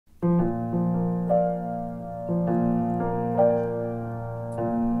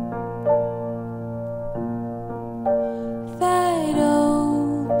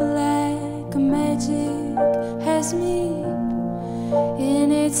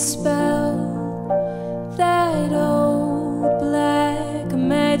spell, that old black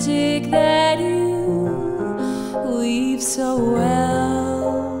magic that you weave so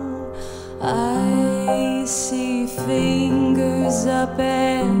well. I see fingers up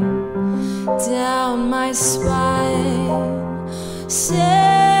and down my spine,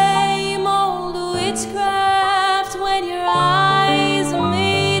 same old witchcraft when your eyes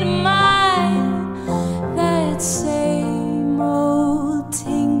meet mine, that same old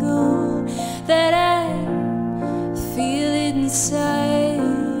tingle that I feel inside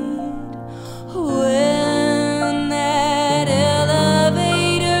when that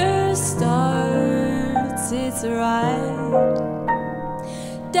elevator starts its ride.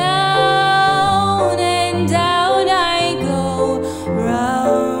 Down and down I go,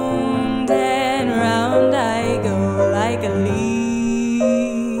 round and round I go, like a leaf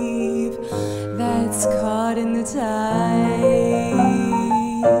that's caught in the tide.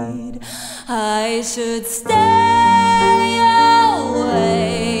 I should stay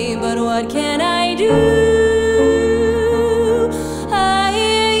away, but what can I do? I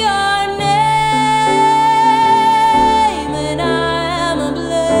hear your name and I am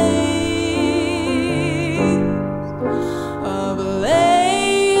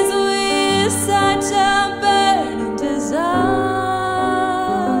ablaze with such a burning desire,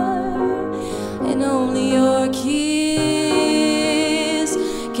 and only your kiss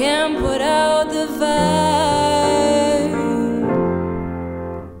can put out the fire.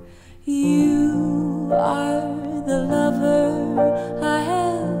 You are the lover I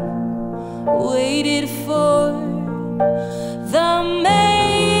have waited for, the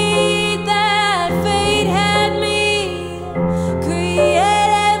mate that fate had me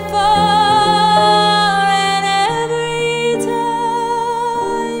created for, and every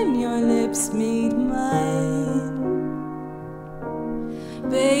time your lips meet mine,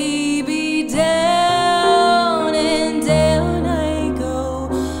 baby,